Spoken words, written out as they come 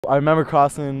I remember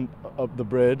crossing up the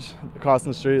bridge,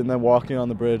 crossing the street, and then walking on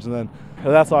the bridge, and then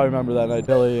that's all I remember that night.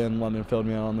 Billy and London filled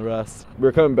me in on the rest. We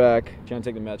were coming back, trying to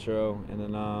take the metro, and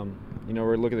then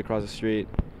we're looking across the street,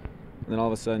 and then all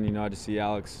of a sudden, I just see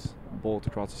Alex bolt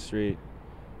across the street.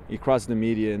 He crosses the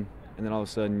median, and then all of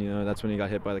a sudden, that's when he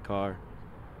got hit by the car.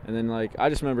 And then, I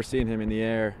just remember seeing him in the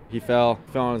air. He fell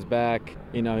on his back.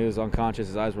 He was unconscious.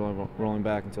 His eyes were rolling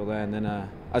back until then. Then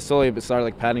I slowly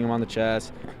started, patting him on the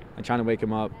chest and trying to wake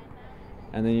him up.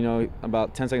 And then,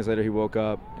 about 10 seconds later, he woke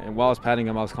up. And while I was patting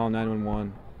him, I was calling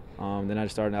 911. Then I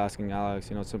just started asking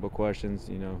Alex, simple questions.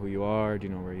 Do you know who you are? Do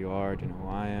you know where you are? Do you know who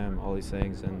I am? All these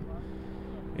things. And,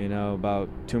 about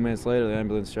 2 minutes later, the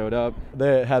ambulance showed up.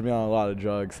 They had me on a lot of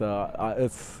drugs, so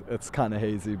it's kind of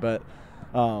hazy. But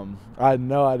I had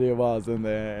no idea why I was in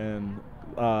there. And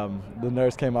the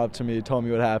nurse came up to me, told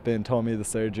me what happened, told me the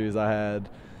surgeries I had.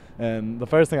 And the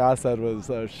first thing I said was,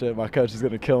 "Oh shit, my coach is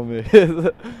gonna kill me."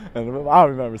 And I don't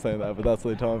remember saying that, but that's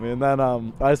what he told me. And then I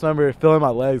just remember feeling my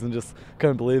legs and just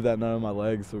couldn't believe that none of my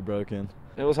legs were broken.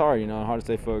 It was hard, hard to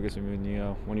stay focused when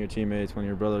one of your teammates, one of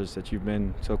your brothers that you've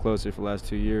been so close to for the last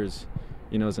 2 years,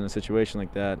 is in a situation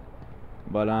like that.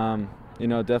 But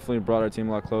it definitely brought our team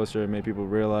a lot closer and made people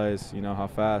realize, how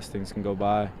fast things can go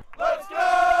by.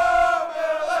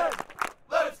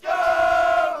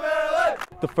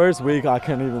 The first week, I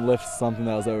couldn't even lift something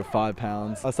that was over 5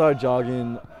 pounds. I started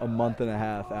jogging a month and a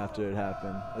half after it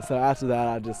happened. So after that,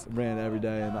 I just ran every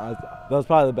day, and that was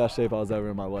probably the best shape I was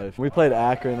ever in my life. We played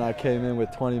Akron, I came in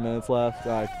with 20 minutes left.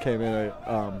 I came in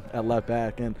at left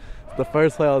back, and the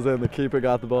first play I was in, the keeper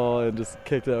got the ball and just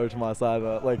kicked it over to my side.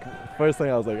 First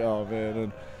thing I was like, oh man.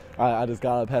 And I just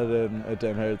got up, headed it, and it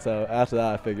didn't hurt. So after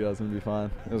that, I figured I was going to be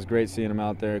fine. It was great seeing him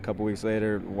out there a couple weeks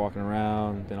later, walking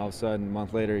around. Then all of a sudden, a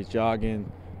month later, he's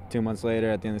jogging. 2 months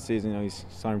later, at the end of the season, he's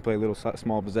starting to play a little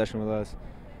small possession with us.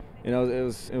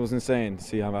 It was insane to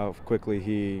see how quickly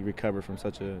he recovered from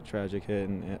such a tragic hit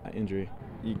and injury.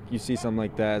 You see something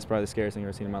like that, it's probably the scariest thing I've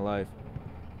ever seen in my life.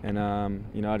 And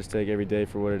I just take every day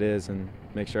for what it is and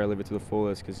make sure I live it to the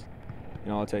fullest, because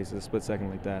all it takes is a split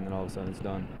second like that, and then all of a sudden it's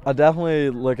done. I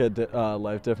definitely look at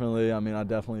life differently. I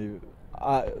mean,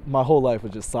 my whole life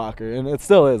was just soccer, and it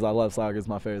still is. I love soccer; it's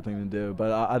my favorite thing to do.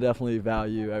 But I definitely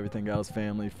value everything else,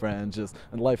 family, friends,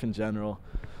 and life in general,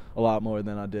 a lot more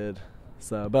than I did.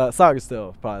 So, but soccer's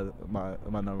still probably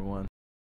my number one.